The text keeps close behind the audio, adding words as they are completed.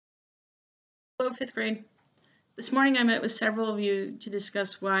Hello, fifth grade. This morning I met with several of you to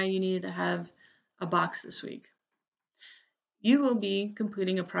discuss why you needed to have a box this week. You will be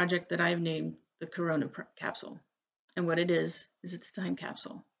completing a project that I've named the Corona Capsule. And what it is it's a time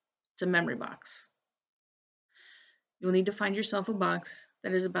capsule. It's a memory box. You'll need to find yourself a box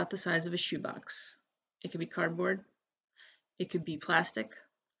that is about the size of a shoebox. It could be cardboard, it could be plastic,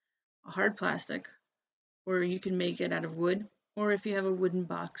 a hard plastic, or you can make it out of wood, or if you have a wooden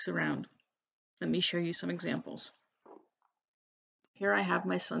box around. Let me show you some examples. Here I have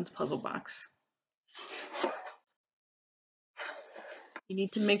my son's puzzle box. You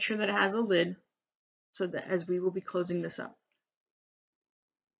need to make sure that it has a lid so that as we will be closing this up.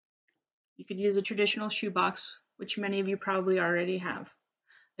 You could use a traditional shoebox, which many of you probably already have.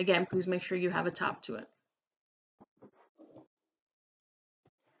 Again, please make sure you have a top to it.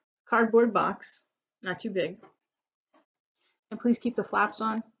 Cardboard box, not too big. And please keep the flaps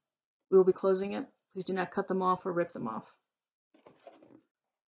on. We will be closing it. Please do not cut them off or rip them off.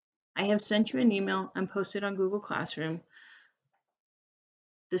 I have sent you an email and posted on Google Classroom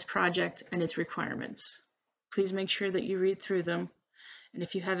this project and its requirements. Please make sure that you read through them. And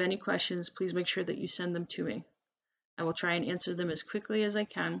if you have any questions, please make sure that you send them to me. I will try and answer them as quickly as I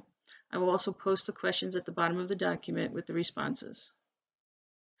can. I will also post the questions at the bottom of the document with the responses.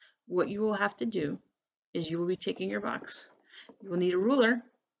 What you will have to do is you will be taking your box. You will need a ruler.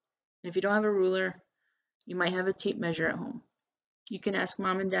 And if you don't have a ruler, you might have a tape measure at home. You can ask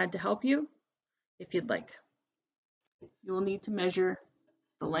mom and dad to help you if you'd like. You will need to measure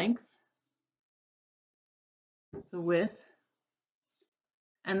the length, the width,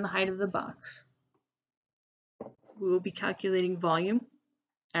 and the height of the box. We will be calculating volume,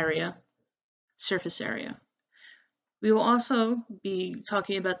 area, surface area. We will also be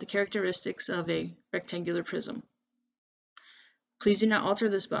talking about the characteristics of a rectangular prism. Please do not alter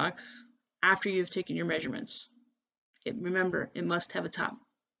this box after you have taken your measurements. Remember, it must have a top.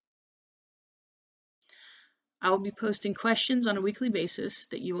 I will be posting questions on a weekly basis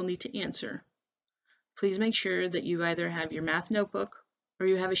that you will need to answer. Please make sure that you either have your math notebook or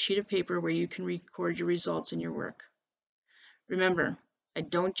you have a sheet of paper where you can record your results in your work. Remember, I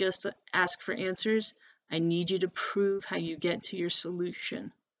don't just ask for answers, I need you to prove how you get to your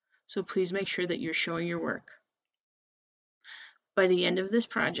solution. So please make sure that you're showing your work. By the end of this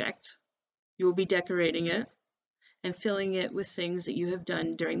project, you will be decorating it and filling it with things that you have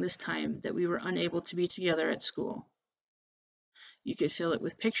done during this time that we were unable to be together at school. You could fill it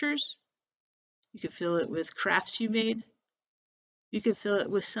with pictures, you could fill it with crafts you made, you could fill it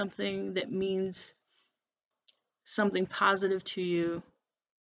with something that means something positive to you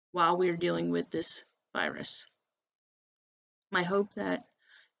while we're dealing with this virus. My hope that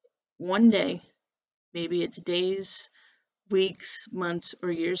one day, maybe it's days, weeks, months,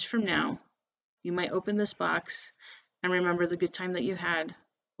 or years from now, you might open this box and remember the good time that you had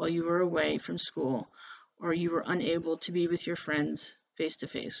while you were away from school or you were unable to be with your friends face to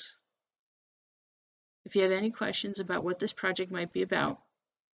face. If you have any questions about what this project might be about,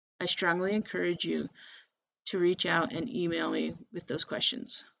 I strongly encourage you to reach out and email me with those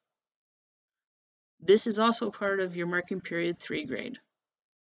questions. This is also part of your marking period 3 grade.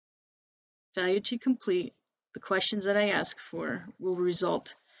 Failure to complete the questions that I ask for will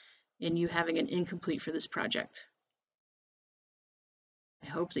result in you having an incomplete for this project. I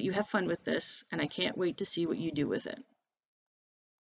hope that you have fun with this, and I can't wait to see what you do with it.